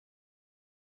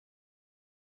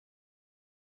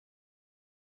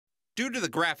Due to the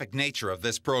graphic nature of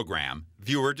this program,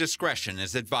 viewer discretion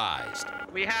is advised.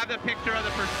 We have the picture of the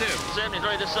pursuit.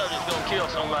 73, this subject's gonna kill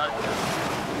somebody.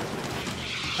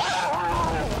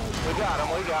 We got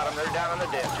him. They're down in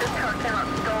the ditch.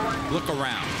 Look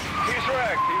around. He's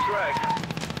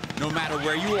wrecked. No matter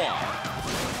where you are,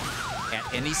 at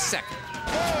any second,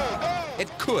 it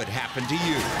could happen to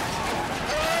you.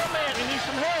 Oh, man, he needs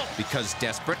some help. Because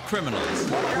desperate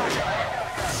criminals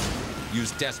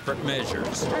use desperate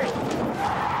measures.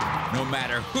 No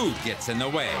matter who gets in the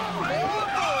way.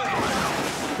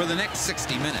 For the next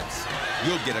 60 minutes,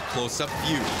 you'll get a close-up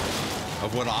view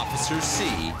of what officers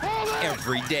see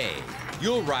every day.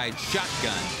 You'll ride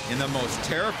shotgun in the most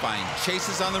terrifying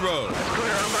chases on the road.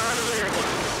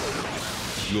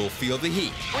 You'll feel the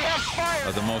heat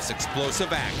of the most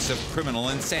explosive acts of criminal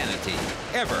insanity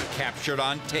ever captured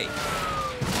on tape.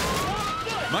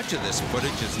 Much of this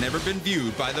footage has never been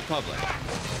viewed by the public.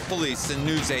 Police and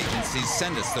news agencies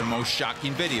send us their most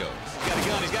shocking videos.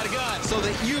 He's got a gun. So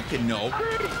that you can know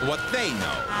what they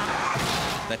know.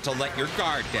 That to let your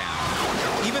guard down,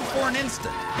 even for an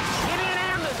instant,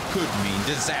 could mean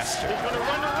disaster. He's gonna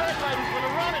run the red light. He's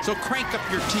gonna run it. So crank up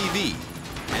your TV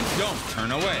and don't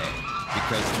turn away,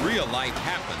 because real life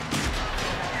happens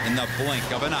in the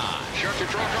blink of an eye. Shut your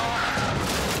truck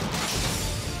off.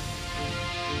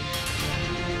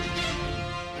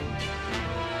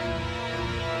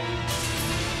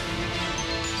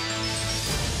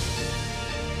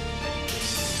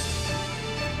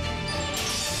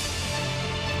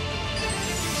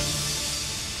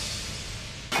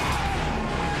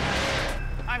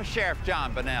 I'm Sheriff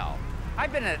John Bunnell.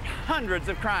 I've been at hundreds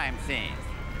of crime scenes,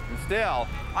 and still,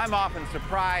 I'm often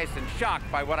surprised and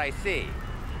shocked by what I see.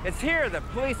 It's here that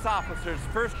police officers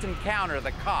first encounter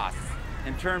the costs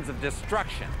in terms of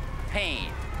destruction,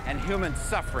 pain, and human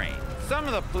suffering. Some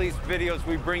of the police videos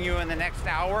we bring you in the next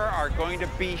hour are going to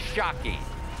be shocking.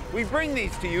 We bring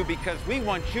these to you because we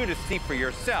want you to see for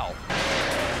yourself.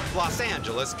 Los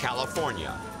Angeles,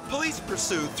 California. Police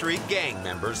pursue 3 gang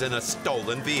members in a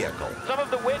stolen vehicle. Some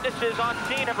of the witnesses on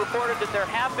scene have reported that there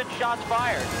have been shots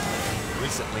fired.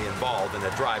 Recently involved in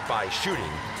a drive-by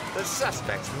shooting, the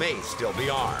suspects may still be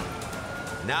armed.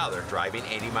 Now they're driving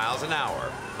 80 miles an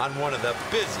hour on one of the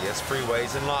busiest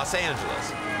freeways in Los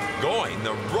Angeles, going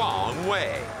the wrong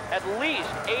way. At least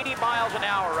 80 miles an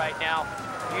hour right now.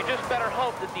 You just better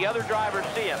hope that the other drivers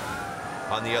see him.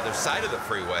 On the other side of the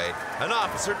freeway, an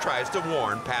officer tries to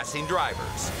warn passing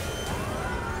drivers.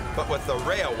 But with the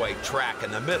railway track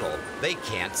in the middle, they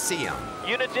can't see him.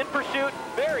 Units in pursuit,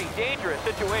 very dangerous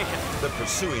situation. The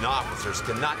pursuing officers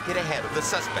cannot get ahead of the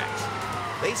suspects.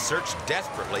 They search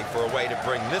desperately for a way to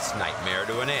bring this nightmare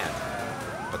to an end.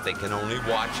 But they can only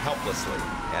watch helplessly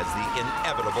as the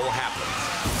inevitable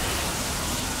happens.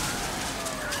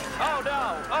 Oh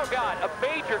no, oh God, a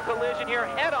major collision here,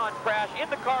 head-on crash in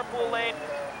the carpool lane.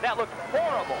 That looked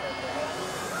horrible.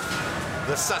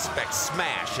 The suspects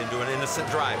smash into an innocent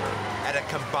driver at a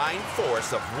combined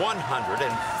force of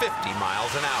 150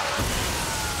 miles an hour.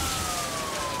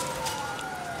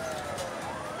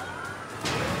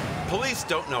 Police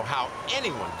don't know how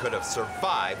anyone could have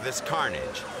survived this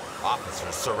carnage.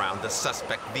 Officers surround the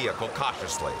suspect vehicle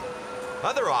cautiously.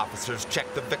 Other officers check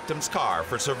the victim's car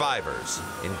for survivors.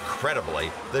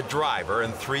 Incredibly, the driver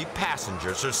and 3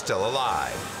 passengers are still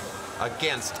alive.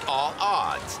 Against all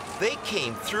odds, they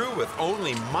came through with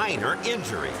only minor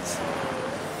injuries.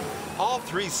 All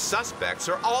 3 suspects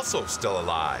are also still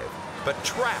alive, but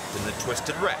trapped in the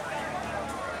twisted wreck.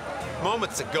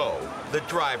 Moments ago, the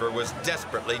driver was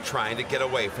desperately trying to get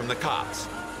away from the cops.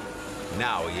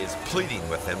 Now he is pleading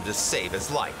with them to save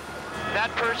his life.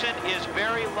 That person is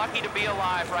very lucky to be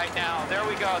alive right now. There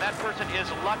we go. That person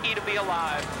is lucky to be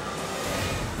alive.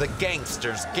 The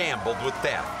gangsters gambled with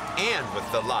death and with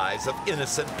the lives of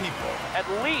innocent people. At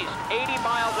least 80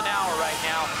 miles an hour right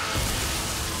now.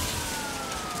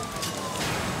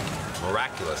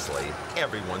 Miraculously,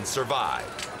 everyone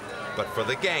survived. But for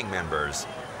the gang members,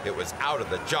 it was out of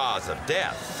the jaws of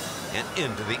death and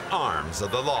into the arms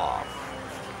of the law.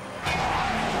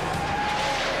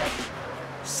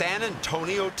 San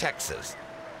Antonio, Texas.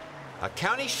 A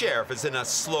county sheriff is in a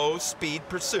slow speed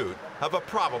pursuit of a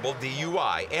probable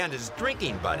DUI and his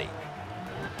drinking buddy.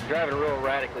 Driving real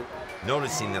erratically.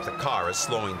 Noticing that the car is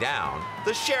slowing down,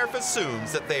 the sheriff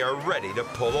assumes that they are ready to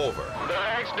pull over.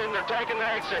 They're exiting, they're taking the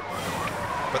exit.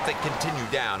 But they continue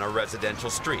down a residential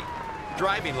street,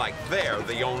 driving like they're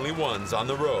the only ones on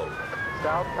the road.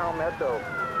 South Palmetto.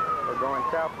 We're going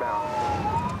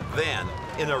southbound. Then,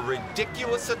 in a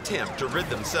ridiculous attempt to rid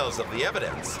themselves of the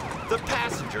evidence, the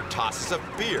passenger tosses a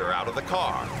beer out of the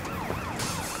car.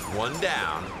 1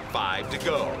 down, 5 to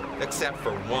go, except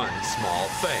for one small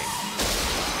thing.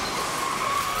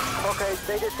 Okay,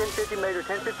 stay to 1050 major,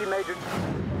 1050 major.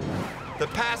 The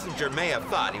passenger may have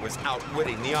thought he was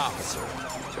outwitting the officer,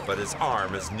 but his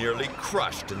arm is nearly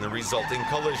crushed in the resulting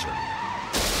collision.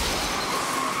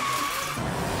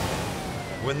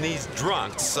 When these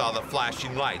drunks saw the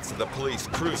flashing lights of the police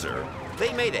cruiser,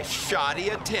 they made a shoddy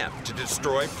attempt to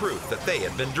destroy proof that they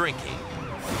had been drinking.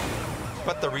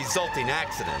 But the resulting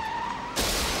accident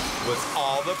was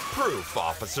all the proof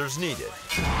officers needed.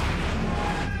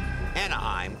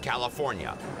 Anaheim,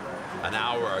 California. An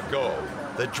hour ago,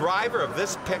 the driver of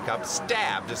this pickup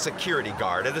stabbed a security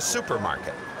guard at a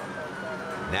supermarket.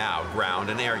 Now, ground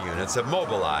and air units have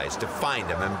mobilized to find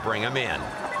him and bring him in.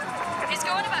 He's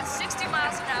going about 60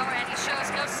 miles an hour and he shows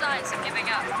no signs of giving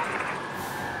up.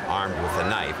 Armed with a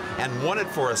knife and wanted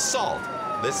for assault,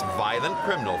 this violent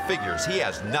criminal figures he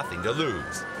has nothing to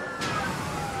lose.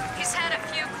 He's had a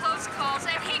few close calls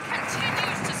and he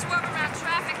continues to swerve around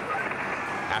traffic.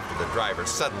 After the driver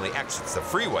suddenly exits the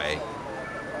freeway,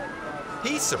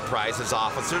 he surprises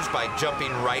officers by jumping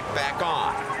right back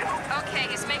on. Okay,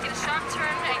 he's making a sharp turn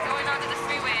and going onto the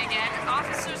freeway again.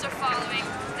 Officers are following.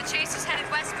 The chase is headed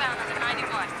westbound on the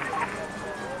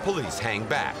 91. Police hang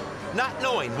back, not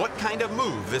knowing what kind of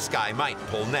move this guy might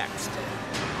pull next.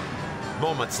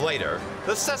 Moments later,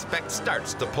 the suspect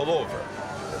starts to pull over.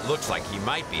 It looks like he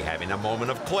might be having a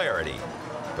moment of clarity,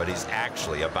 but he's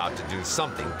actually about to do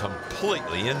something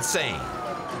completely insane.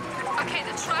 Okay,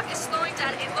 the truck is slowing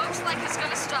down. It looks like he's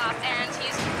gonna stop, and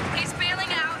he's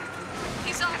bailing out.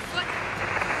 He's on foot,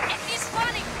 and he's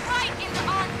running right into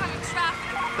oncoming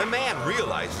traffic. The man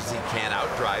realizes he can't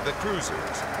outdrive the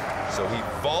cruisers, so he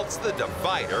vaults the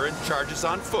divider and charges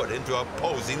on foot into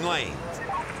opposing lanes.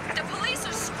 The police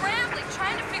are scrambling,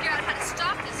 trying to figure out how to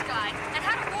stop this guy and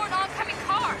how to warn oncoming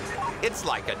cars. It's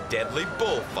like a deadly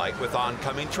bullfight with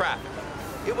oncoming traffic.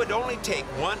 It would only take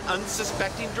one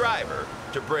unsuspecting driver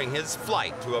to bring his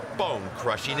flight to a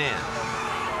bone-crushing end.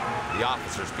 The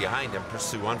officers behind him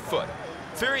pursue on foot,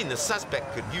 fearing the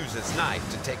suspect could use his knife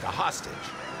to take a hostage.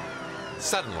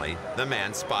 Suddenly, the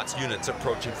man spots units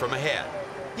approaching from ahead.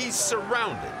 He's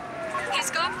surrounded.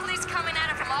 He's got police coming at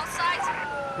him from all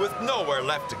sides. With nowhere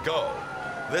left to go,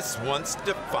 this once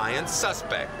defiant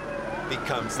suspect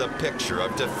becomes the picture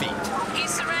of defeat. He's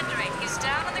surrendering. He's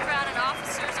down on the ground and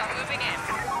officers are moving in.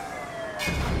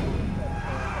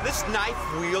 This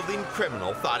knife-wielding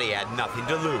criminal thought he had nothing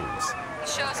to lose. He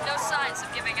shows no signs of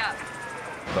giving up.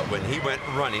 But when he went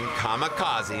running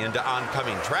kamikaze into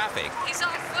oncoming traffic, He's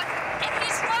on foot and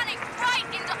he's running right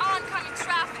into oncoming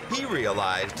traffic. he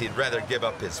realized he'd rather give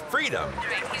up his freedom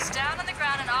He's down on the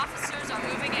ground and officers are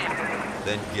moving in.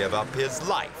 than give up his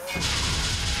life.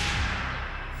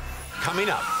 Coming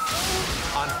up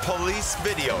on Police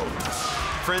Video,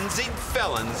 frenzied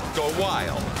felons go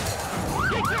wild.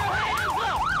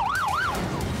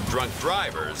 Drunk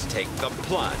drivers take the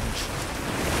plunge.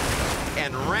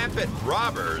 And rampant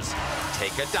robbers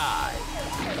take a dive.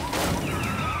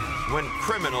 When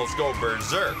criminals go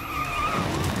berserk,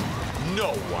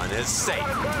 no one is safe.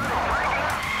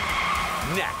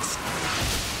 Next.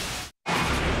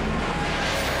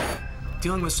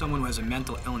 Dealing with someone who has a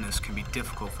mental illness can be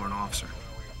difficult for an officer.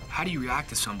 How do you react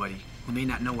to somebody who may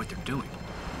not know what they're doing?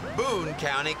 Boone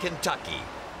County, Kentucky.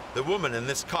 The woman in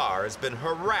this car has been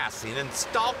harassing and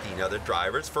stalking other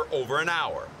drivers for over an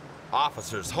hour.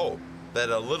 Officers hope that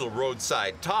a little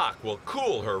roadside talk will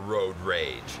cool her road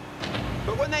rage.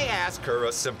 But when they ask her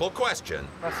a simple question,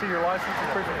 I see your license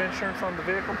and proof of insurance on the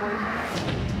vehicle,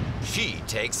 please. she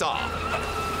takes off.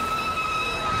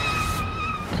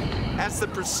 As the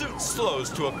pursuit slows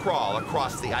to a crawl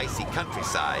across the icy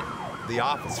countryside, the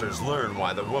officers learn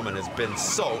why the woman has been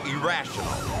so irrational.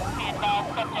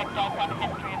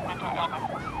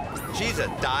 She's a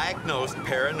diagnosed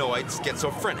paranoid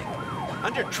schizophrenic.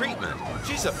 Under treatment,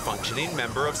 she's a functioning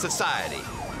member of society.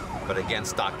 But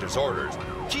against doctor's orders,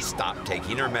 she stopped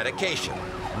taking her medication.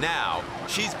 Now,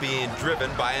 she's being driven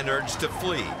by an urge to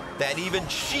flee that even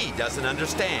she doesn't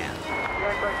understand.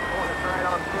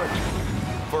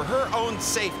 For her own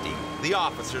safety, the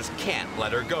officers can't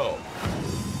let her go.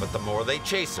 But the more they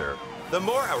chase her, the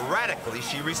more erratically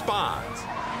she responds.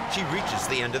 She reaches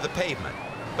the end of the pavement,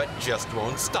 but just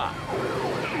won't stop.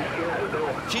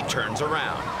 She turns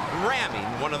around, ramming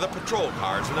one of the patrol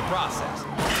cars in the process.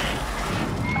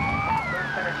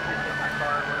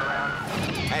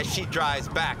 As she drives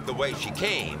back the way she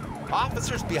came,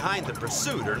 officers behind the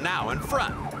pursuit are now in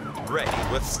front, ready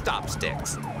with stop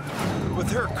sticks. With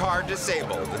her car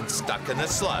disabled and stuck in the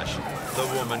slush, the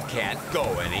woman can't go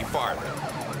any farther.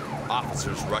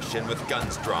 Officers rush in with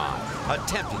guns drawn,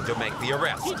 attempting to make the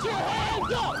arrest. Get your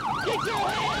hands up! Get your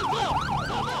hands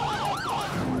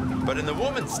up! But in the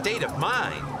woman's state of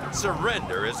mind,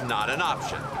 surrender is not an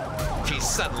option. She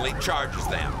suddenly charges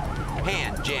them,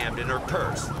 hand jammed in her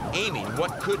purse, aiming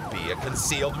what could be a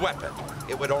concealed weapon.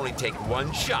 It would only take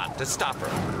one shot to stop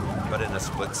her. But in a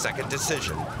split-second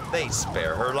decision, they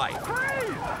spare her life.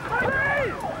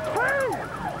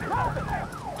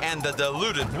 And the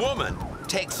deluded woman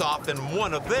takes off in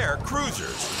one of their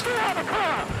cruisers.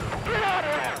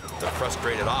 The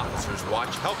frustrated officers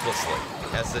watch helplessly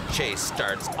as the chase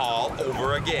starts all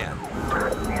over again.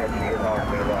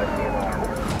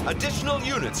 Additional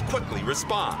units quickly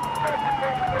respond.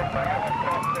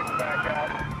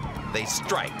 They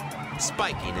strike,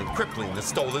 spiking and crippling the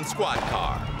stolen squad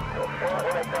car.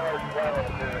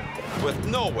 With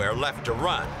nowhere left to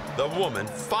run, the woman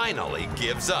finally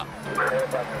gives up.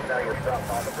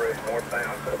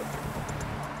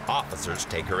 Officers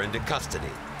take her into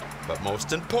custody, but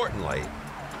most importantly,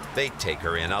 they take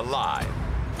her in alive.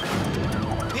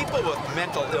 People with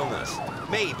mental illness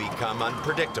may become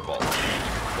unpredictable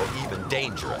or even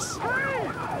dangerous.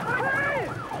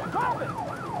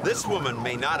 This woman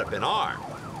may not have been armed,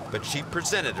 but she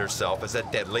presented herself as a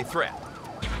deadly threat.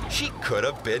 She could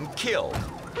have been killed.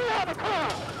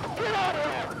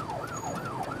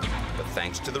 But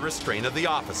thanks to the restraint of the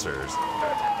officers,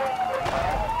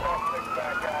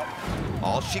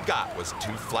 all she got was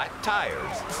 2 flat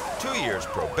tires, 2 years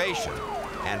probation,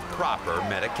 and proper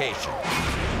medication.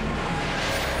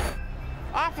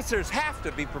 Officers have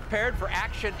to be prepared for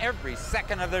action every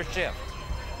second of their shift,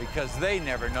 because they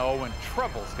never know when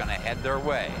trouble's gonna head their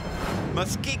way.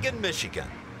 Muskegon, Michigan.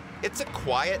 It's a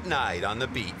quiet night on the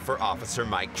beat for Officer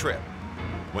Mike Tripp,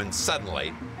 when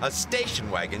suddenly a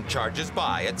station wagon charges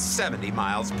by at 70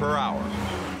 miles per hour.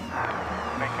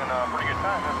 Making a pretty good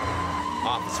time, huh?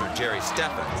 Officer Jerry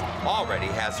Steffens already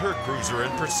has her cruiser in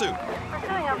pursuit.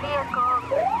 Pursuing a vehicle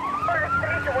for a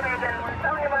station wagon with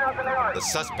 70 miles an hour. The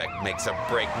suspect makes a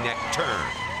breakneck turn.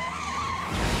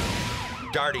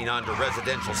 Darting onto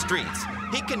residential streets,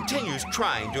 he continues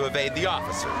trying to evade the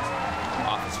officers.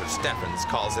 Officer Steffens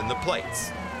calls in the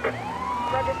plates.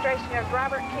 Registration of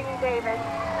Robert King David.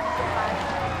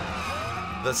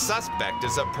 The suspect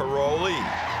is a parolee,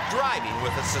 driving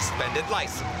with a suspended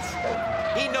license.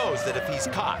 He knows that if he's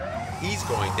caught, he's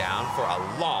going down for a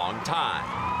long time.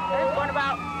 It's going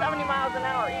about 70 miles an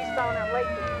hour eastbound on Lake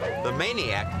Street. The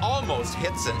maniac almost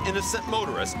hits an innocent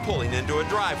motorist pulling into a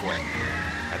driveway.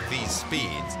 At these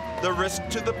speeds, the risk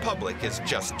to the public is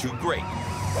just too great.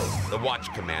 The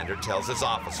watch commander tells his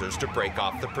officers to break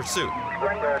off the pursuit.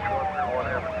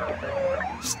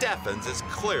 Steffens is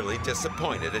clearly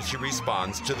disappointed as she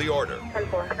responds to the order.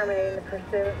 Terminating the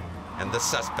pursuit. And the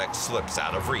suspect slips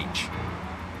out of reach.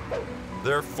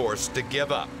 They're forced to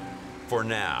give up, for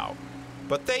now.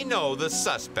 But they know the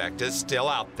suspect is still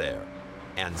out there,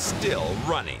 and still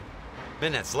running.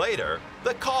 Minutes later,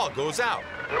 the call goes out.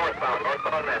 Northbound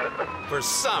Madison. For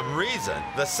some reason,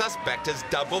 the suspect has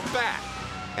doubled back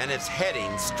and is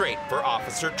heading straight for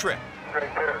Officer Tripp.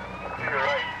 Right there. To your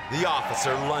right. The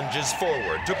officer lunges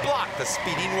forward to block the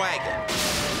speeding wagon.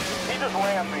 He just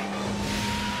rammed me.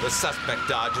 The suspect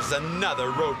dodges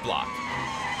another roadblock,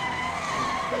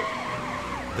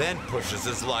 then pushes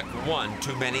his luck one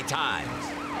too many times.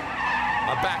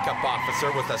 A backup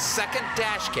officer with a second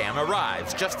dash cam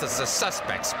arrives just as the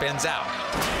suspect spins out.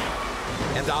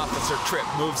 And Officer Tripp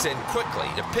moves in quickly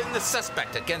to pin the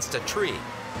suspect against a tree.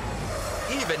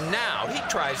 Even now, he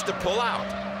tries to pull out.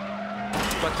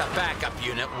 But the backup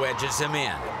unit wedges him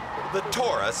in. The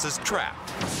Taurus is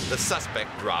trapped. The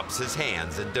suspect drops his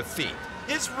hands in defeat.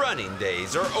 His running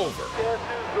days are over.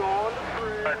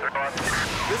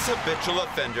 This habitual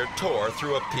offender tore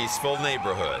through a peaceful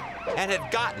neighborhood and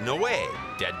had gotten away,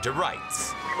 dead to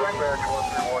rights.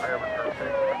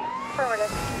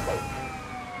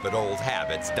 But old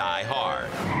habits die hard,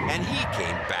 and he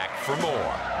came back for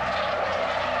more.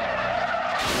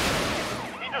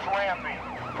 He just rammed me.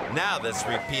 Now this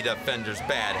repeat offender's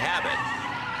bad habit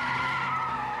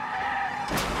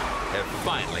have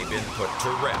finally been put to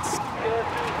rest.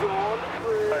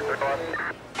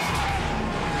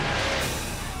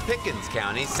 Pickens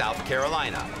County, South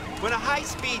Carolina. When a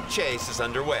high-speed chase is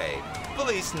underway,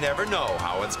 police never know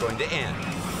how it's going to end.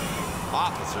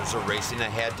 Officers are racing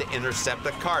ahead to intercept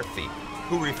a car thief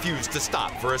who refused to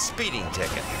stop for a speeding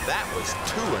ticket. That was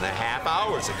 2.5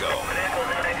 hours ago.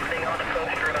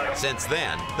 Since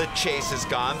then, the chase has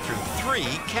gone through 3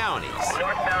 counties.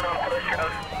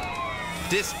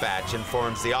 Dispatch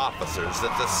informs the officers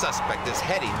that the suspect is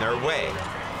heading their way.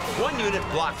 One unit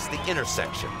blocks the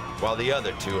intersection, while the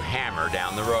other two hammer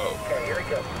down the road. Okay, here we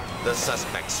go. The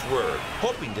suspect swerved,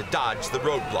 hoping to dodge the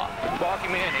roadblock. Walk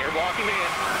him in here, walk him in.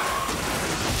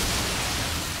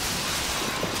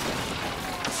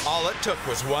 All it took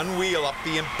was one wheel up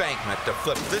the embankment to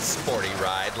flip this sporty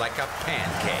ride like a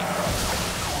pancake.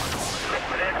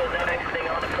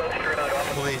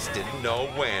 Police didn't know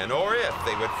when or if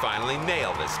they would finally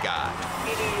nail this guy.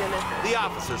 The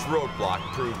officer's roadblock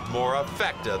proved more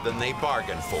effective than they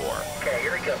bargained for. Okay,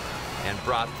 here we go. And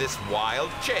brought this wild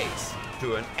chase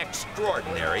to an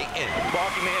extraordinary end.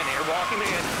 Walk him in here, walk him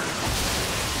in.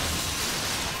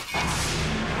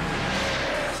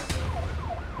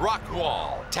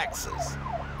 Rockwall, Texas.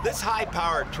 This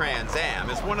high-powered Trans Am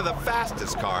is one of the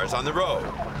fastest cars on the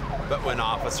road. But when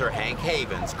Officer Hank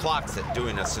Havens clocks it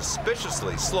doing a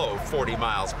suspiciously slow 40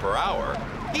 miles per hour,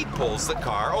 he pulls the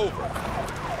car over.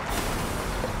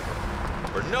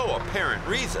 For no apparent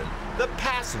reason, the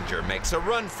passenger makes a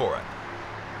run for it.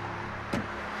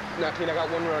 19, I got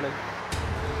one running.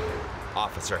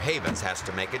 Officer Havens has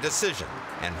to make a decision,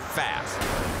 and fast.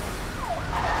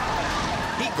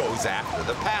 He goes after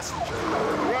the passenger.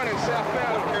 Running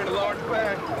southbound, carrying a large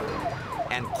bag.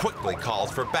 And quickly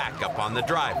calls for backup on the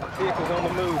driver. Vehicle's on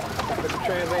the move, but the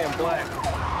Trans Am black.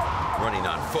 Running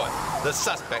on foot, the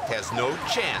suspect has no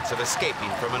chance of escaping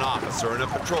from an officer in a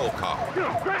patrol car.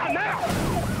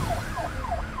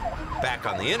 Back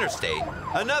on the interstate,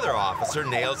 another officer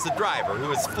nails the driver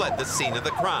who has fled the scene of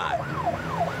the crime.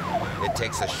 It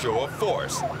takes a show of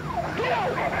force,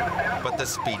 but the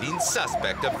speeding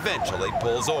suspect eventually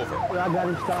pulls over. I got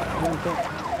him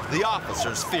stopped. The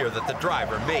officers fear that the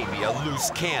driver may be a loose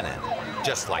cannon,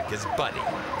 just like his buddy.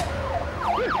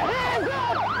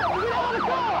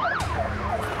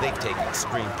 They take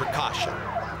extreme precaution,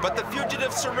 but the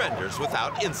fugitive surrenders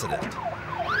without incident.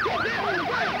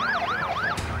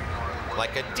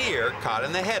 Like a deer caught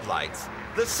in the headlights,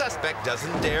 the suspect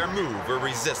doesn't dare move or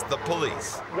resist the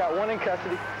police. Got one in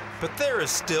custody. But there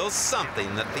is still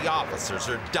something that the officers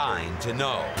are dying to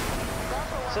know.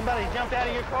 Somebody jumped out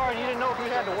of your car and you didn't know if you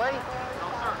had to wait?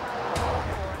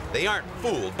 They aren't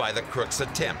fooled by the crook's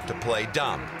attempt to play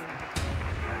dumb.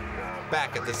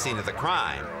 Back at the scene of the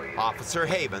crime, Officer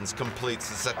Havens completes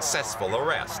a successful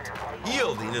arrest,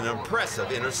 yielding an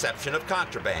impressive interception of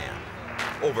contraband.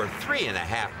 Over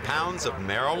 3.5 pounds of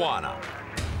marijuana.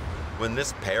 When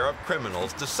this pair of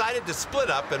criminals decided to split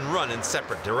up and run in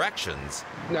separate directions,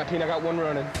 19, I got one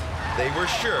running. they were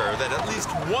sure that at least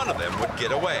one of them would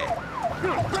get away.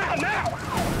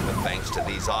 But thanks to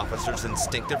these officers'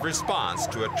 instinctive response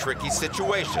to a tricky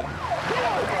situation,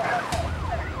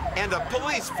 and a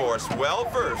police force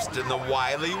well-versed in the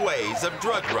wily ways of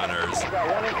drug runners,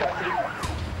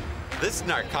 this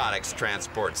narcotics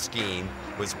transport scheme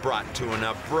was brought to an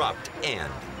abrupt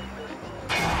end.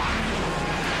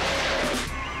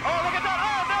 Oh, look at that!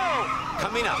 Oh, no!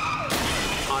 Coming up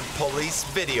on Police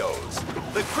Videos,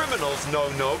 the criminals know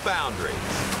no boundaries.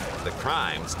 The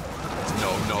crimes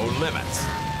know no limits.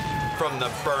 From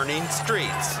the burning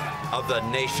streets of the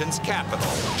nation's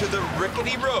capital to the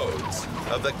rickety roads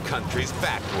of the country's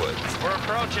backwoods. We're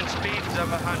approaching speeds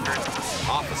of 100.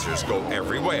 Officers go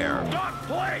everywhere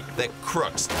that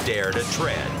crooks dare to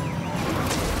tread.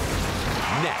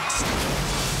 Next.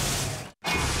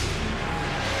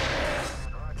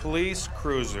 Police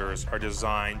cruisers are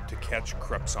designed to catch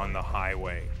crooks on the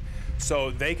highway.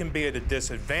 So they can be at a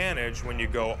disadvantage when you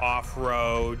go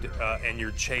off-road and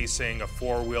you're chasing a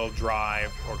four-wheel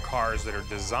drive or cars that are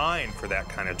designed for that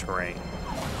kind of terrain.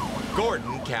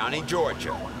 Gordon County,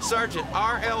 Georgia. Sergeant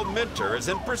R.L. Minter is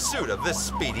in pursuit of this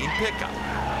speeding pickup.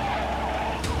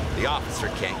 The officer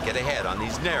can't get ahead on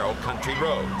these narrow country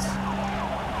roads.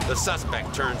 The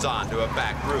suspect turns onto a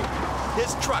back route.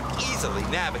 His truck easily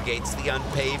navigates the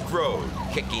unpaved road,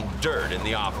 kicking dirt in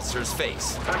the officer's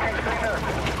face.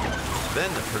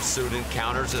 Then the pursuit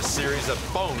encounters a series of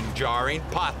bone-jarring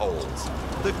potholes.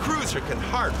 The cruiser can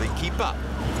hardly keep up.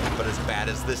 But as bad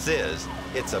as this is,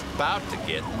 it's about to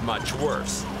get much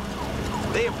worse.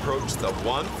 They approach the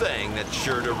one thing that's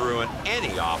sure to ruin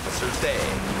any officer's day,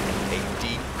 a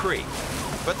deep creek.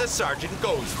 But the sergeant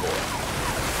goes for it.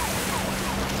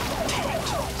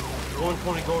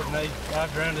 120 Gordon 8, I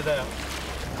drowned it out.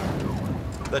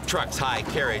 The truck's high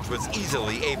carriage was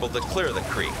easily able to clear the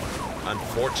creek.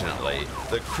 Unfortunately,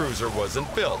 the cruiser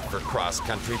wasn't built for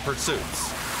cross-country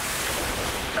pursuits.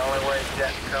 The only way it's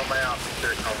got to come out is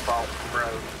sitting on Fulton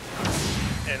Road.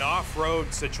 An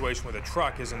off-road situation with a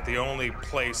truck isn't the only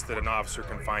place that an officer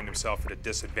can find himself at a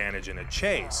disadvantage in a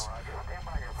chase.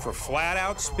 For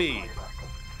flat-out speed,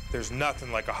 there's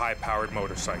nothing like a high-powered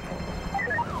motorcycle.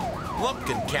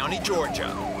 Lumpkin County,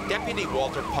 Georgia. Deputy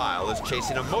Walter Pyle is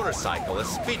chasing a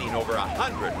motorcyclist speeding over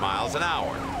 100 miles an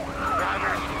hour.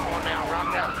 Drivers, going down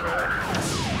Rockdown Road.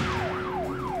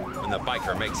 When the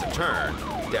biker makes a turn,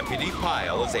 Deputy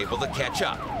Pyle is able to catch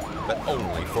up, but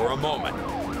only for a moment.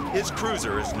 His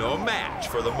cruiser is no match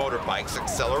for the motorbike's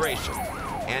acceleration,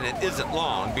 and it isn't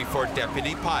long before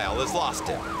Deputy Pyle has lost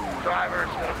him. Driver's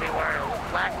going to be wearing a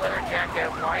black leather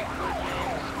jacket, white blue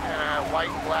jeans, and a white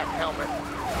and black helmet.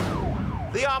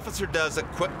 The officer does a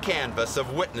quick canvass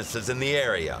of witnesses in the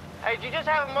area. Hey, did you just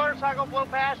have a motorcycle blow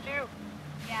past you?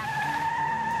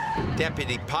 Yeah.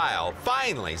 Deputy Pyle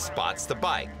finally spots the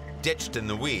bike, ditched in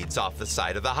the weeds off the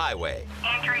side of the highway.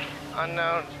 Entry.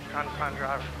 Unknown, trying to find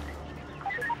driver.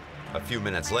 A few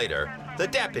minutes later, the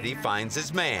deputy finds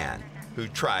his man, who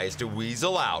tries to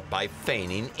weasel out by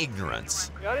feigning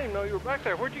ignorance. I didn't even know you were back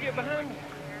there. Where'd you get behind me?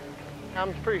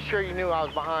 I'm pretty sure you knew I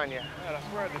was behind you. God,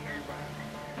 I swear I didn't know you were behind me.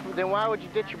 Then why would you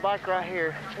ditch your bike right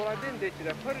here? Well, I didn't ditch it.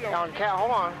 I put it on.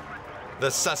 Hold on.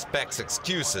 The suspect's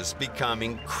excuses become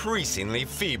increasingly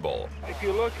feeble. If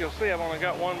you look, you'll see I've only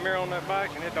got one mirror on that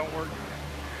bike, and it don't work.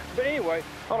 But anyway,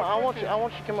 hold on. I want you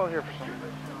to come over here for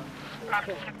a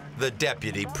second. The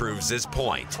deputy proves his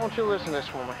point. I want you to listen to this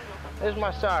for me. This is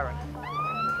my siren.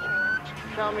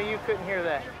 Tell me you couldn't hear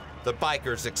that. The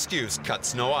biker's excuse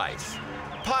cuts no ice.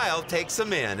 Pyle takes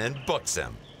him in and books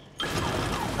him.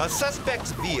 A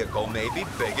suspect's vehicle may be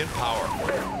big and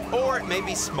powerful, or it may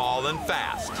be small and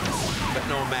fast. But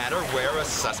no matter where a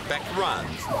suspect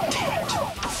runs,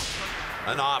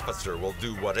 an officer will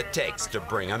do what it takes to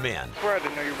bring him in. I swear I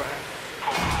didn't know you were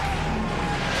behind.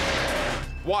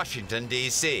 Washington,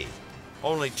 D.C.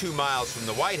 Only 2 miles from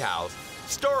the White House,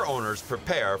 store owners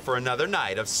prepare for another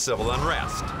night of civil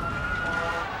unrest.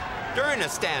 During a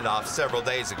standoff several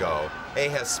days ago, a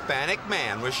Hispanic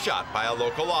man was shot by a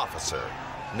local officer.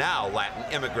 Now Latin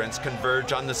immigrants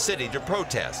converge on the city to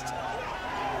protest.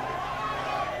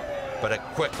 But it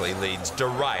quickly leads to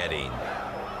rioting.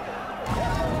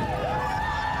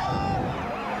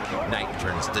 Night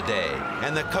turns to day,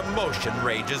 and the commotion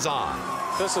rages on.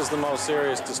 This is the most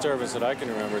serious disturbance that I can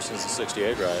remember since the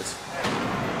 '68 riots.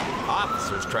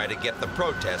 Officers try to get the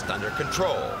protest under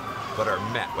control, but are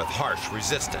met with harsh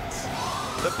resistance.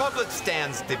 The public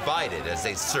stands divided as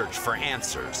they search for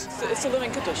answers. It's the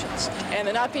living conditions, and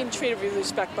they're not being treated with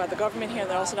respect by the government here, and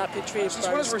they're also not being treated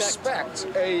with respect.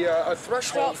 A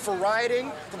threshold for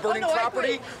rioting, for burning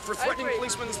property, for threatening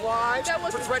policemen's lives,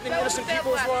 for threatening innocent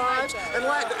people's lives. And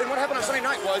what happened on Sunday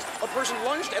night was a person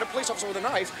lunged at a police officer with a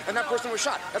knife, and that person was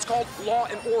shot. That's called law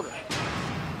and order.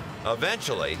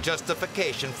 Eventually,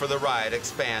 justification for the riot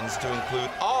expands to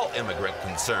include all immigrant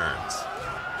concerns.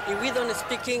 If we don't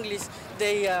speak English,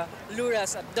 they lure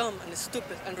us as dumb and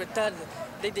stupid and retarded.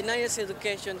 They deny us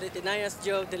education, they deny us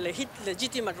jobs, the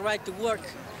legitimate right to work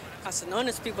as an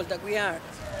honest people that we are.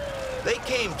 They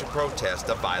came to protest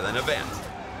a violent event,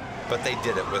 but they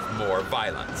did it with more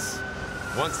violence.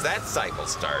 Once that cycle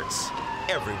starts,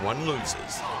 everyone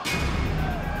loses.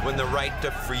 When the right to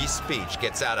free speech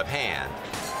gets out of hand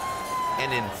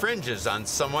and infringes on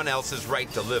someone else's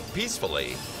right to live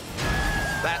peacefully,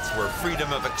 that's where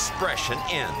freedom of expression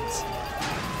ends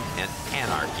and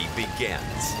anarchy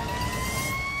begins.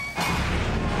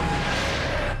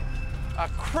 A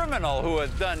criminal who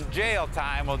has done jail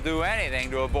time will do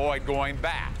anything to avoid going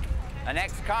back. An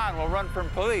ex-con will run from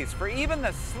police for even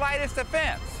the slightest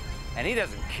offense, and he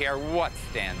doesn't care what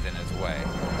stands in his way.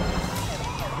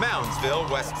 Moundsville,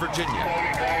 West Virginia.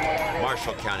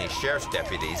 Marshall County Sheriff's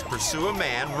deputies pursue a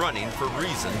man running for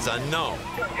reasons unknown.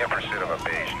 In pursuit of a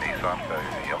beige Nissan.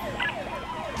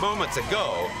 Moments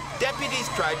ago, deputies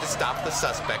tried to stop the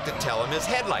suspect to tell him his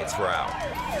headlights were out.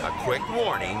 A quick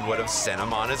warning would have sent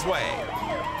him on his way.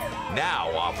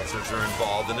 Now officers are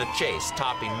involved in a chase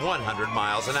topping 100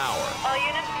 miles an hour. All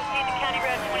units proceed to County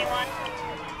Road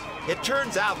 21. It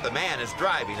turns out the man is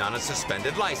driving on a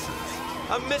suspended license,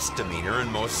 a misdemeanor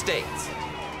in most states.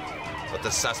 But the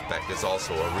suspect is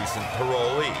also a recent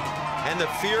parolee, and the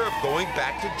fear of going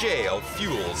back to jail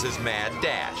fuels his mad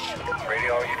dash.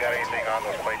 Radio, you got anything on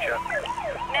those plates yet?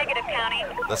 Negative, County.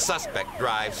 The suspect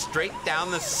drives straight down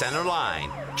the center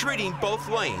line, treating both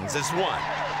lanes as one.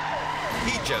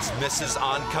 He just misses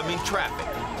oncoming traffic,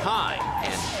 time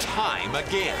and time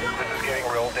again. This is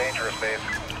getting real dangerous, babe.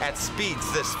 At speeds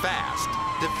this fast,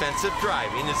 defensive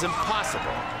driving is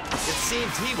impossible. It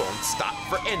seems he won't stop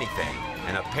for anything,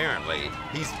 and apparently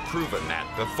he's proven that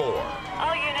before.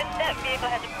 All units, that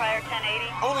vehicle has a prior 1080.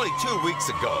 Only 2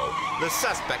 weeks ago, the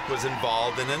suspect was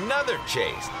involved in another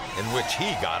chase in which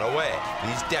he got away.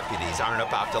 These deputies aren't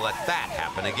about to let that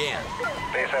happen again.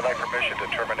 Base, I'd like permission to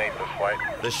terminate this flight.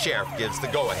 The sheriff gives the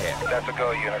go-ahead. That's a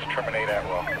go, units. Terminate at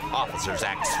will. Officers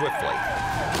act swiftly.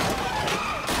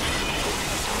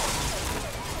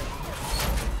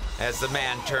 As the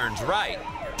man turns right,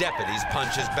 deputies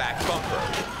punch his back bumper.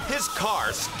 His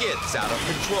car skids out of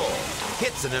control,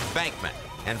 hits an embankment,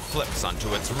 and flips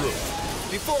onto its roof.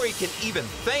 Before he can even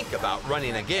think about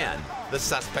running again, the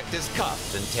suspect is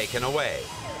cuffed and taken away.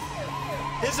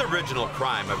 His original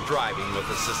crime of driving with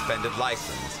a suspended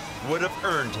license would have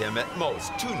earned him at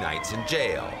most 2 nights in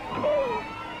jail.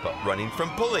 But running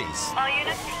from police All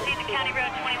units, proceed to County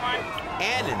Road 21.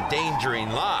 and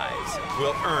endangering lives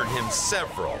will earn him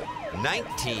several,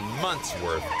 19 months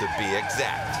worth to be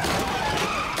exact.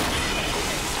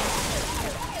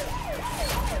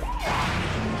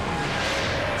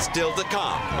 Still to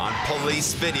come on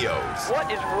police videos.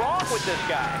 What is wrong with this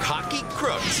guy? Cocky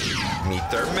crooks meet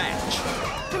their match.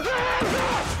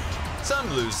 Some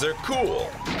lose their cool.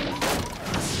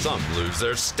 Some lose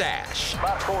their stash.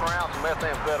 About a quarter ounce of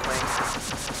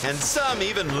methamphetamine. And some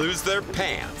even lose their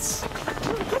pants.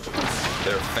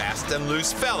 They're fast and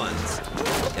loose felons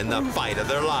in the fight of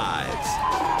their lives.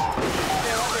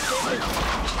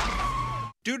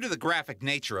 Due to the graphic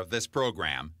nature of this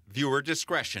program, viewer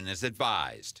discretion is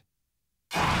advised.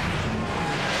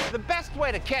 The best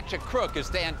way to catch a crook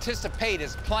is to anticipate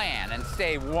his plan and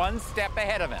stay one step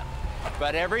ahead of him.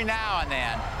 But every now and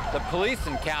then, the police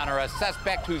encounter a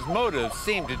suspect whose motives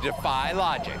seem to defy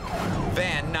logic.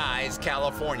 Van Nuys,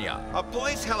 California. A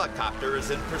police helicopter is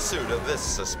in pursuit of this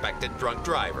suspected drunk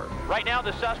driver. Right now,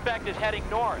 the suspect is heading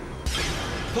north.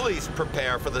 Police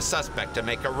prepare for the suspect to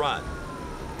make a run,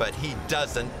 but he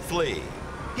doesn't flee.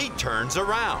 He turns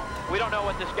around. We don't know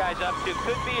what this guy's up to.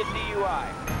 Could be a DUI.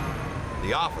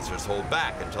 The officers hold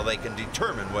back until they can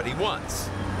determine what he wants.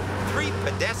 3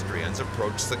 pedestrians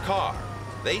approach the car.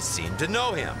 They seem to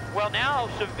know him. Well, now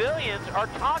civilians are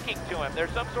talking to him.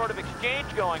 There's some sort of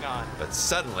exchange going on. But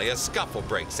suddenly a scuffle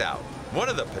breaks out. One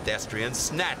of the pedestrians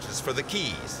snatches for the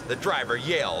keys. The driver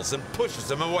yells and pushes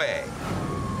him away.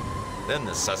 Then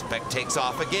the suspect takes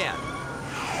off again.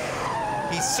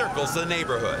 He circles the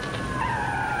neighborhood.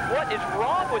 What is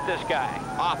wrong with this guy?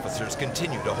 Officers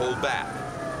continue to hold back.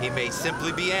 He may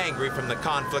simply be angry from the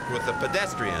conflict with the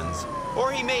pedestrians,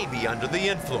 or he may be under the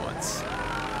influence.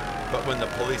 But when the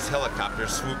police helicopter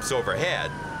swoops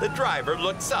overhead, the driver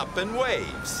looks up and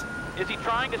waves. Is he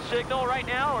trying to signal right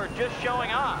now or just showing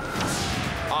off?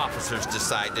 Officers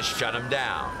decide to shut him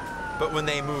down. But when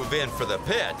they move in for the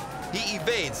pit, he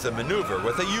evades the maneuver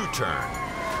with a U-turn.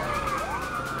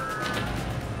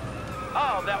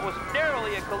 Oh, that was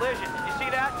narrowly a collision. Did you see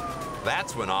that?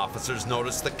 That's when officers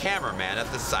notice the cameraman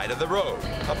at the side of the road.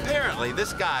 Apparently,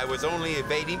 this guy was only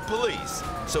evading police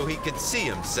so he could see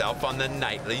himself on the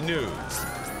nightly news.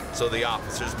 So the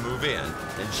officers move in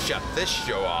and shut this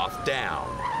show-off down.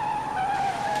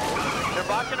 They're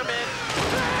boxing him in.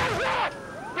 Hands up!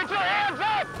 Get your hands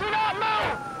up! Do not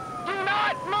move! Do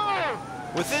not move!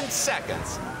 Within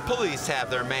seconds, police have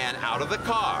their man out of the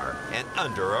car and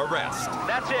under arrest.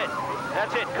 That's it.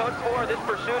 That's it. Code 4, this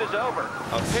pursuit is over.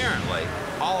 Apparently,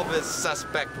 all this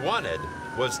suspect wanted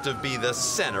was to be the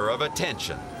center of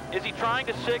attention. Is he trying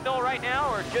to signal right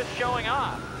now or just showing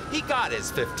off? He got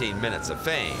his 15 minutes of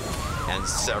fame and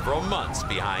several months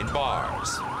behind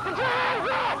bars. Get your hands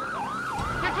up!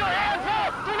 Get your hands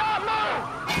up! Do not move!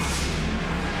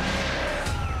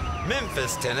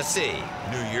 Memphis, Tennessee,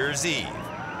 New Year's Eve.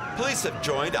 Police have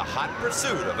joined a hot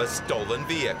pursuit of a stolen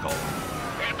vehicle.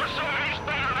 In pursuit of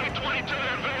eastbound I-22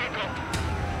 vehicle.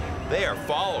 They are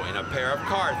following a pair of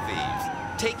car thieves,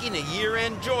 taking a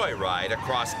year-end joyride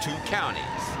across 2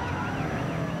 counties.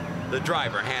 The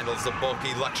driver handles the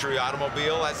bulky luxury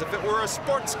automobile as if it were a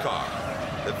sports car.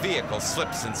 The vehicle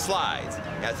slips and slides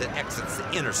as it exits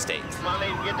the interstate. I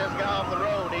need to get this guy off the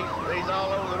road. He's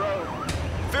all over the road.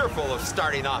 Fearful of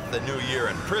starting off the new year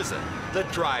in prison, the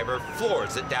driver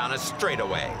floors it down a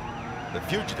straightaway. The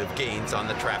fugitive gains on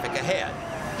the traffic ahead.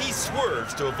 He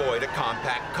swerves to avoid a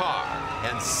compact car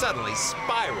and suddenly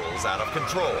spirals out of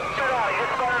control.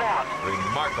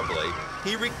 Remarkably,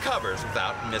 he recovers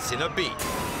without missing a beat.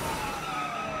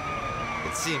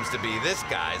 It seems to be this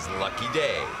guy's lucky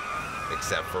day,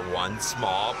 except for one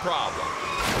small problem.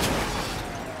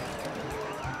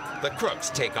 The crooks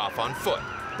take off on foot,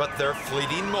 But their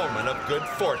fleeting moment of good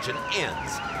fortune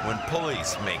ends when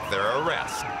police make their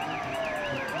arrest.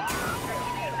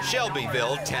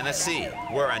 Shelbyville, Tennessee,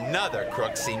 where another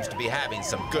crook seems to be having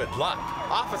some good luck.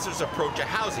 Officers approach a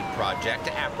housing project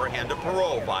to apprehend a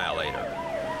parole violator.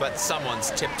 But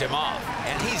someone's tipped him off,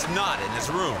 and he's not in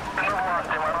his room.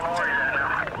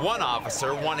 One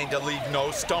officer, wanting to leave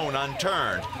no stone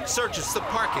unturned, searches the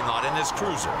parking lot in his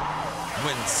cruiser,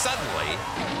 when suddenly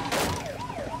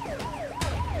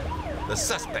the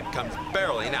suspect comes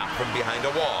barreling out from behind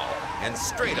a wall and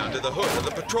straight onto the hood of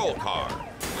the patrol car.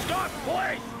 Stop,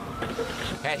 please!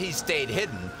 Had he stayed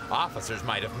hidden, officers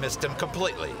might have missed him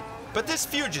completely. But this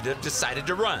fugitive decided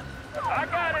to run. I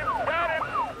got him!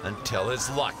 Until his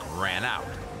luck ran out.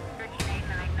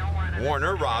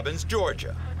 Warner Robins,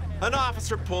 Georgia. An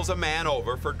officer pulls a man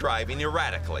over for driving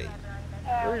erratically.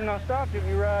 The reason I stopped you,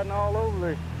 you're riding all over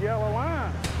the yellow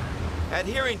line.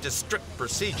 Adhering to strict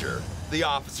procedure, the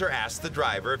officer asks the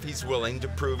driver if he's willing to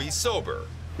prove he's sober.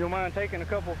 You don't mind taking a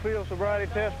couple field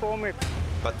sobriety tests for me?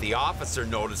 But the officer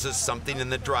notices something in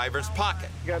the driver's pocket.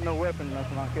 You got no weapon,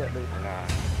 nothing like that, do you? Nah.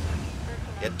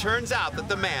 It turns out that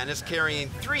the man is carrying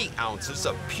 3 ounces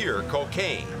of pure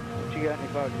cocaine. What you got in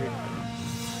your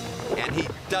pocket? And he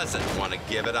doesn't want to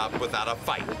give it up without a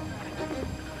fight.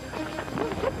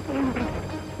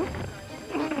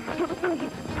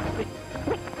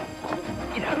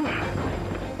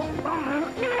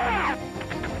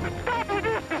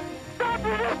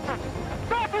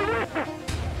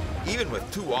 Even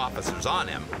with 2 officers on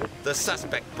him, the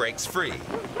suspect breaks free.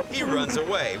 He runs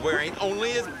away wearing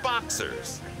only his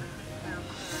boxers.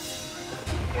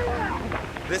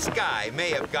 This guy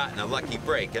may have gotten a lucky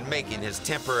break in making his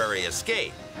temporary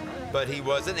escape, but he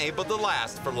wasn't able to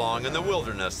last for long in the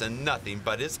wilderness in nothing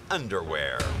but his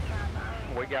underwear.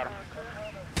 We got him.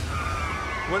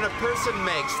 When a person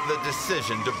makes the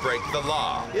decision to break the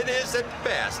law, it is at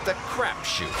best a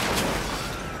crapshoot.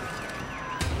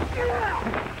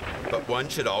 But one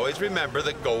should always remember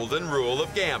the golden rule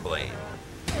of gambling.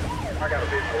 I got a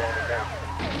vehicle on it now.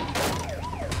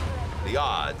 The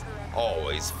odds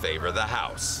always favor the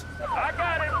house. I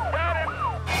got him!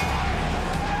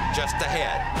 Just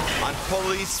ahead, on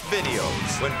police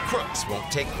videos, when crooks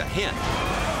won't take the hint.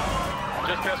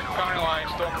 Just past the county line,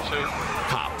 still in pursuit.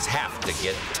 Cops have to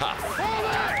get tough.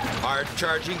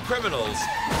 Hard-charging criminals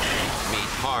meet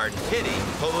hard-hitting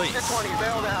police. This one, he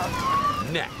bailed out.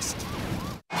 Next.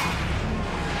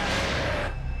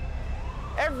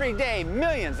 Every day,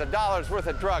 millions of dollars worth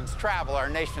of drugs travel our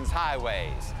nation's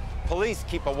highways. Police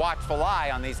keep a watchful eye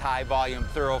on these high-volume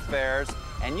thoroughfares,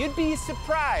 and you'd be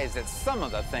surprised at some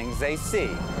of the things they see.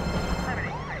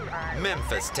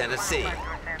 Memphis, Tennessee.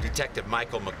 Detective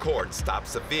Michael McCord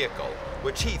stops a vehicle,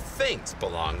 which he thinks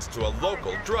belongs to a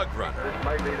local drug runner. This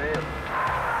may be them.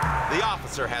 The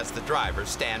officer has the driver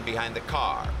stand behind the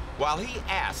car while he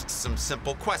asks some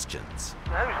simple questions.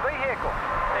 Whose vehicle?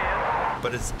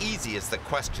 But as easy as the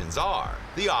questions are,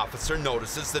 the officer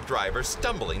notices the driver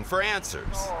stumbling for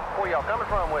answers. Where y'all coming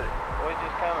from with it? We're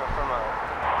just coming from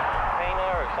Pena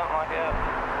or something like that.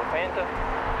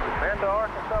 Penta,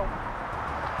 Arkansas.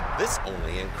 This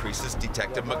only increases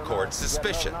Detective McCord's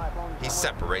suspicion. He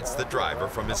separates the driver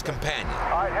from his companion.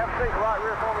 All right, have a seat right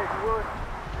rear for me if you would.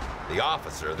 The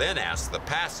officer then asks the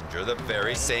passenger the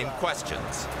very same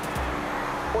questions.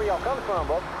 Where y'all coming from,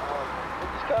 bub? We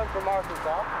just come from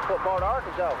Arkansas. What part of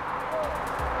Arkansas?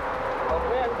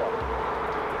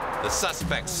 The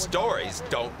suspect's stories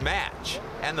don't match,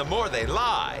 and the more they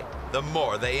lie, the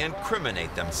more they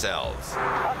incriminate themselves.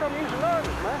 How come you're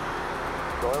nervous, man?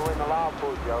 Go in the law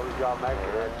enforcement, y'all make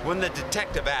it. When the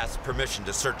detective asks permission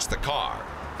to search the car,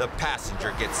 the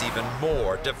passenger gets even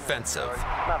more defensive.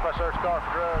 Not if I search the car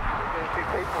for drugs. There's 2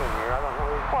 people in here. I don't know.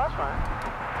 Well, that's fine.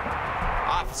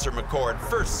 Officer McCord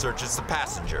first searches the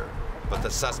passenger, but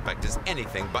the suspect is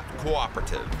anything but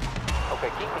cooperative. Okay,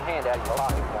 keep your hand out of your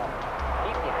pocket.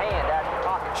 Keep your hand out of your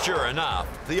pocket. Sure enough,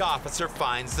 the officer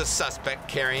finds the suspect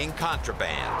carrying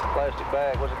contraband. Plastic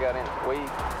bag, what's it got in it?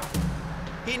 Weed?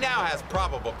 He now has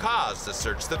probable cause to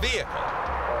search the vehicle.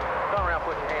 Turn around,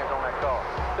 put your hands on that car.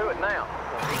 Do it now.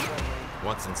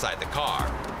 Once inside the car,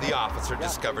 the officer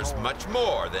discovers much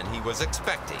more than he was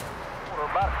expecting.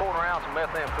 About a 1/4 ounce of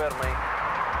methamphetamine.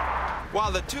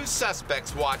 While the 2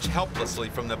 suspects watch helplessly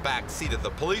from the back seat of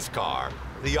the police car,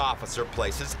 the officer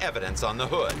places evidence on the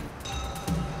hood.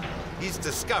 He's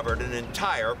discovered an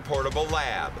entire portable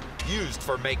lab used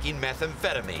for making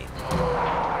methamphetamine.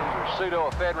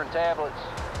 Pseudoephedrine tablets,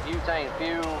 butane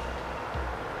fuel.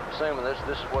 Assuming this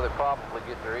is where they probably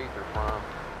get their ether from.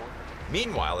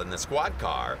 Meanwhile, in the squad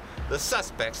car, the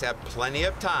suspects have plenty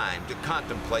of time to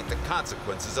contemplate the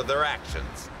consequences of their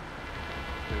actions.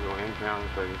 We go impound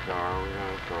the car, we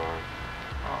got a car.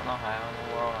 I don't know how in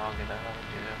the world I'll get out of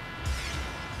jail.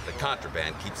 The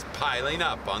contraband keeps piling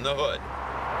up on the hood.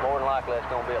 More than likely it's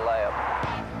gonna be a lab.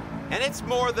 And it's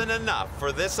more than enough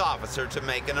for this officer to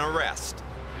make an arrest.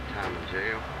 Time in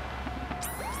jail.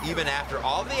 Even after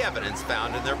all the evidence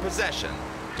found in their possession.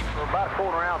 About a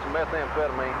quarter ounce of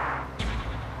methamphetamine.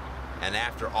 And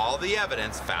after all the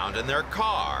evidence found in their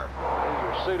car. These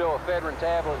are pseudoephedrine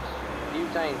tablets,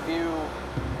 butane fuel.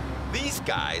 These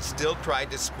guys still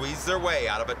tried to squeeze their way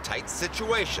out of a tight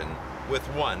situation with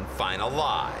one final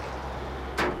lie.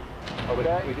 Oh, we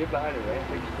did behind an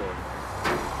antique store.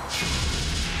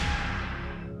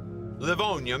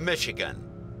 Livonia, Michigan.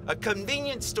 A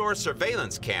convenience store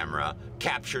surveillance camera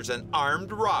captures an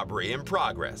armed robbery in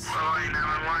progress.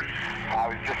 I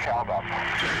was just held up. Do you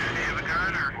have a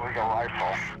gun or? We got a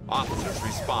rifle. Officers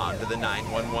respond to the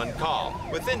 911 call.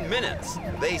 Within minutes,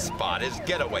 they spot his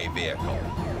getaway vehicle.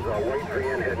 Wait for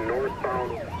you heading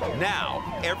northbound. Now,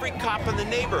 every cop in the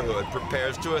neighborhood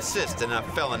prepares to assist in a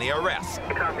felony arrest.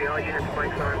 Copy, all units,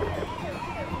 blanks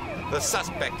on. The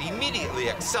suspect immediately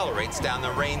accelerates down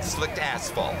the rain-slicked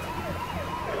asphalt.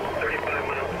 35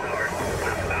 miles an hour.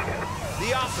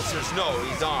 The officers know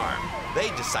he's armed. They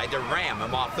decide to ram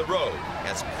him off the road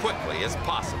as quickly as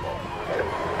possible.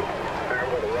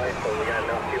 With a rifle, we got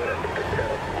enough units.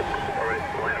 Already,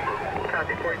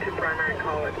 copy, 42 primary,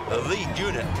 call it. The lead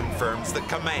unit confirms the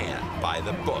command by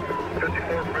the book.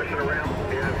 54, permission around.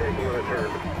 Yeah, taking a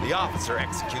turn. The officer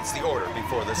executes the order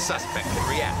before the suspect can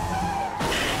react.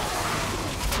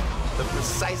 The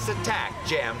precise attack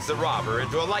jams the robber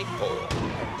into a light pole.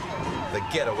 The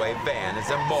getaway van is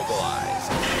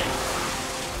immobilized.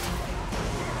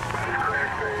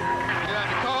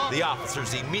 The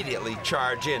officers immediately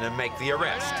charge in and make the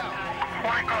arrest.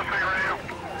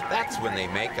 That's when they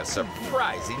make a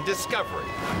surprising discovery.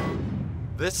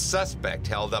 This suspect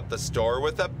held up the store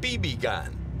with a BB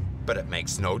gun, but it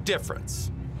makes no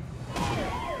difference.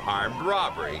 Armed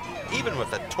robbery, even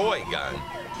with a toy gun,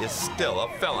 is still a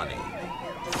felony.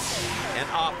 And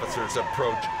officers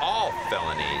approach all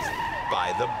felonies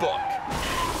by the book.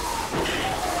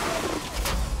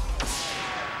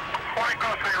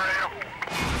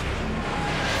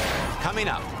 Coming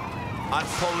up on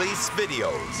police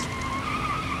videos.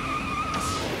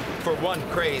 For one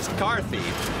crazed car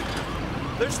thief,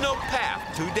 there's no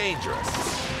path too dangerous,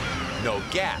 no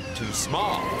gap too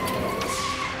small,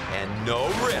 and no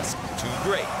risk too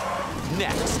great.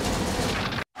 Next.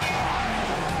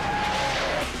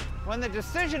 When the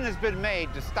decision has been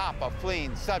made to stop a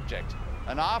fleeing subject,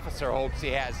 an officer hopes he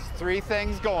has three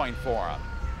things going for him: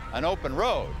 an open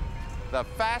road, the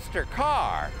faster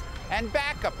car, and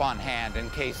backup on hand in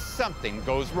case something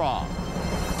goes wrong.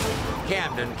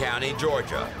 Camden County,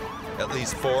 Georgia. At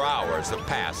least 4 hours have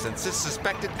passed since this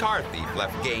suspected car thief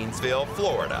left Gainesville,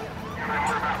 Florida.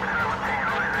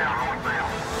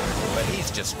 But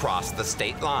he's just crossed the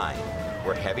state line,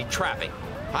 where heavy traffic,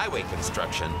 highway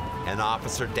construction, and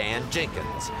Officer Dan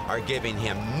Jenkins are giving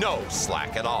him no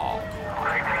slack at all.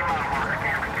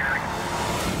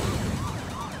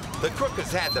 The crook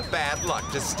has had the bad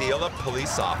luck to steal a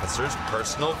police officer's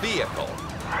personal vehicle.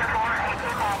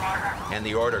 And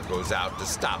the order goes out to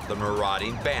stop the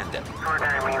marauding bandit.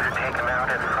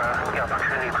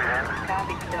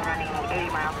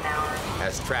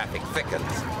 As traffic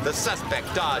thickens, the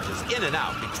suspect dodges in and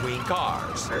out between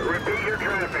cars. Repeat your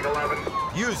traffic, 11.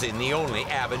 Using the only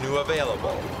avenue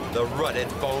available, the rutted,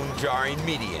 bone-jarring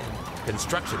median.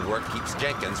 Construction work keeps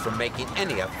Jenkins from making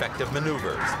any effective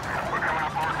maneuvers.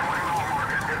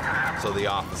 So the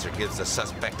officer gives the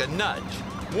suspect a nudge,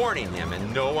 warning him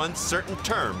in no uncertain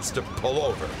terms to pull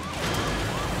over.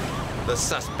 The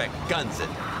suspect guns it,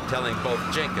 telling both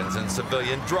Jenkins and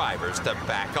civilian drivers to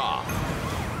back off.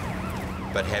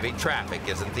 But heavy traffic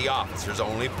isn't the officer's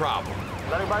only problem.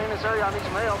 Is anybody in this area? I need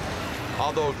some help.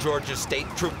 Although Georgia state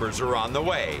troopers are on the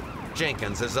way,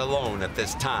 Jenkins is alone at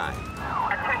this time.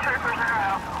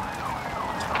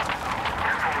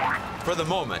 For the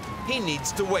moment, he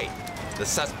needs to wait. The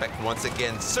suspect once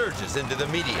again surges into the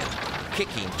median,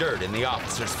 kicking dirt in the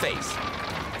officer's face.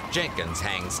 Jenkins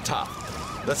hangs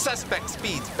tough. The suspect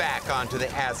speeds back onto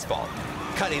the asphalt,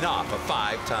 cutting off a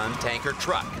 5-ton tanker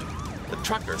truck. The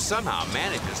trucker somehow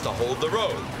manages to hold the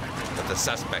road, but the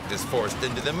suspect is forced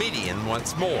into the median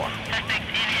once more. Suspect's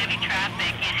in heavy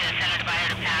traffic. He's in a center divider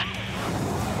to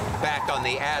pass. Back on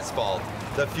the asphalt,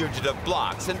 the fugitive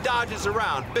blocks and dodges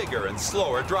around bigger and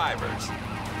slower drivers.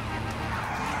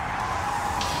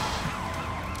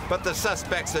 But the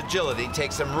suspect's agility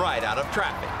takes him right out of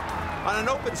traffic. On an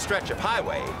open stretch of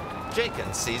highway,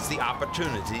 Jenkins sees the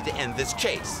opportunity to end this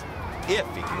chase, if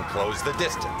he can close the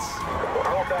distance.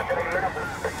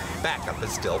 Backup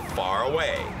is still far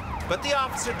away, but the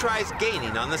officer tries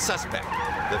gaining on the suspect.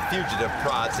 The fugitive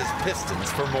prods his pistons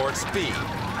for more speed.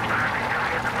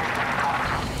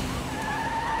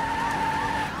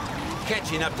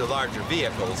 Catching up to larger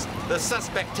vehicles, the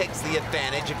suspect takes the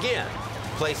advantage again,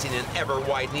 placing an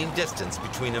ever-widening distance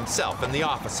between himself and the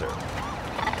officer.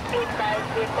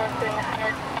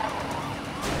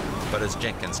 But as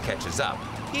Jenkins catches up,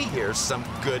 he hears some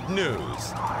good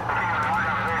news.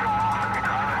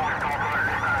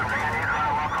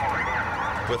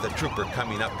 With a trooper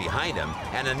coming up behind him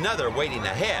and another waiting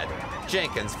ahead,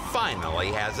 Jenkins finally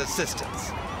has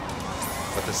assistance.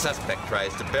 But the suspect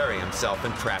tries to bury himself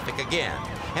in traffic again,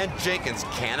 and Jenkins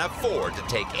can't afford to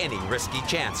take any risky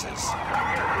chances.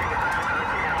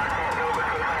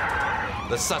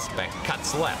 The suspect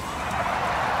cuts left.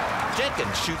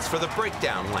 Jenkins shoots for the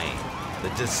breakdown lane. The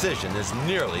decision is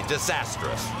nearly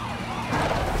disastrous.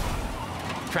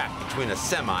 Trapped between a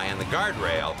semi and the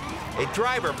guardrail, a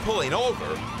driver pulling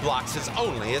over blocks his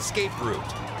only escape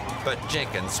route. But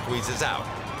Jenkins squeezes out,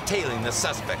 tailing the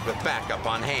suspect with backup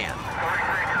on hand.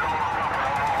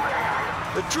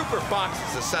 The trooper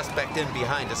boxes the suspect in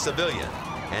behind a civilian,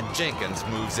 and Jenkins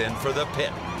moves in for the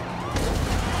pit.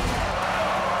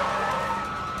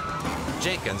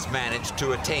 Jenkins managed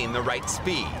to attain the right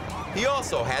speed. He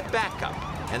also had backup,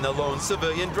 and the lone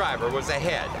civilian driver was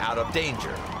ahead, out of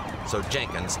danger. So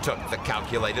Jenkins took the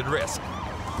calculated risk.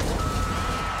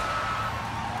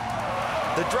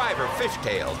 The driver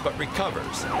fishtails but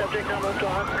recovers.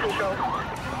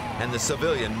 And the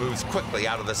civilian moves quickly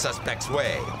out of the suspect's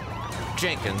way.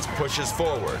 Jenkins pushes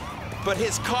forward, but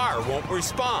his car won't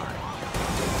respond.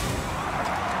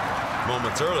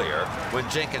 Moments earlier, when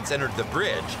Jenkins entered the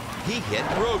bridge, he hit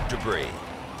road debris.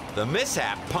 The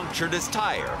mishap punctured his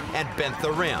tire and bent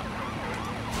the rim.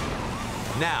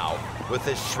 Now, with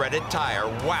his shredded tire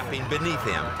whapping beneath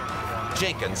him,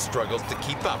 Jenkins struggles to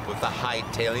keep up with the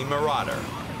hightailing marauder.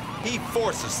 He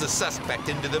forces the suspect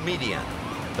into the median.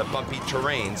 The bumpy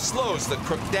terrain slows the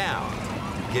crook down,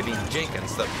 giving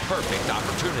Jenkins the perfect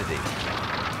opportunity.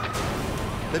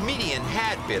 The median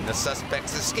had been the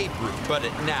suspect's escape route, but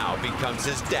it now becomes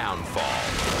his downfall.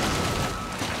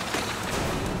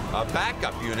 A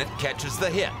backup unit catches the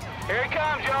hit. Here he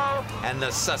comes, y'all! And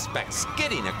the suspect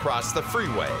skidding across the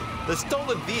freeway. The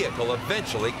stolen vehicle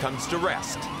eventually comes to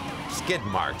rest. Skid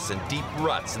marks and deep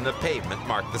ruts in the pavement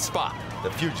mark the spot.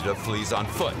 The fugitive flees on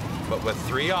foot, but with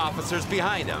 3 officers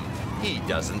behind him, he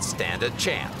doesn't stand a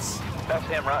chance. That's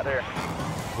him right there.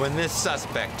 When this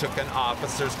suspect took an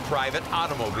officer's private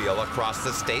automobile across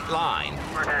the state line,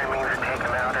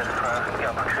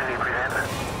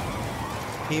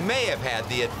 he may have had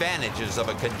the advantages of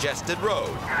a congested road,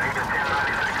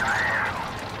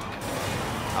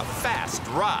 a fast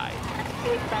ride,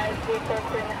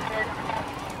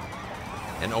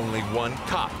 and only 1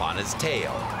 cop on his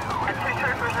tail.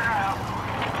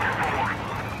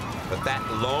 But that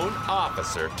lone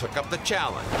officer took up the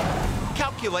challenge,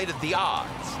 calculated the odds,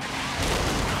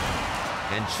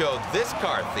 and showed this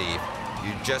car thief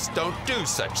you just don't do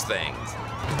such things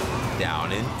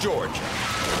down in Georgia.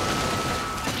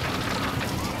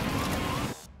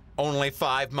 Only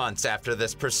 5 months after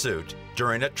this pursuit,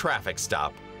 during a traffic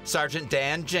stop, Sergeant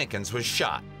Dan Jenkins was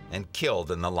shot and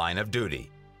killed in the line of duty.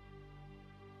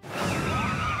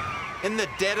 In the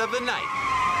dead of the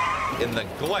night, in the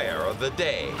glare of the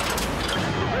day,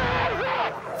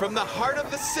 from the heart of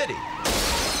the city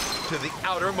to the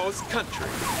outermost country,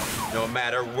 no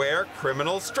matter where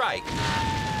criminals strike,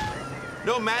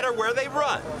 no matter where they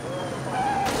run,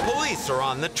 police are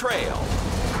on the trail.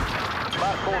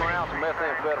 About 4 ounces of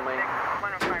methamphetamine.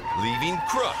 Leaving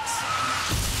crooks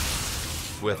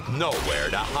with nowhere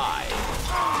to hide.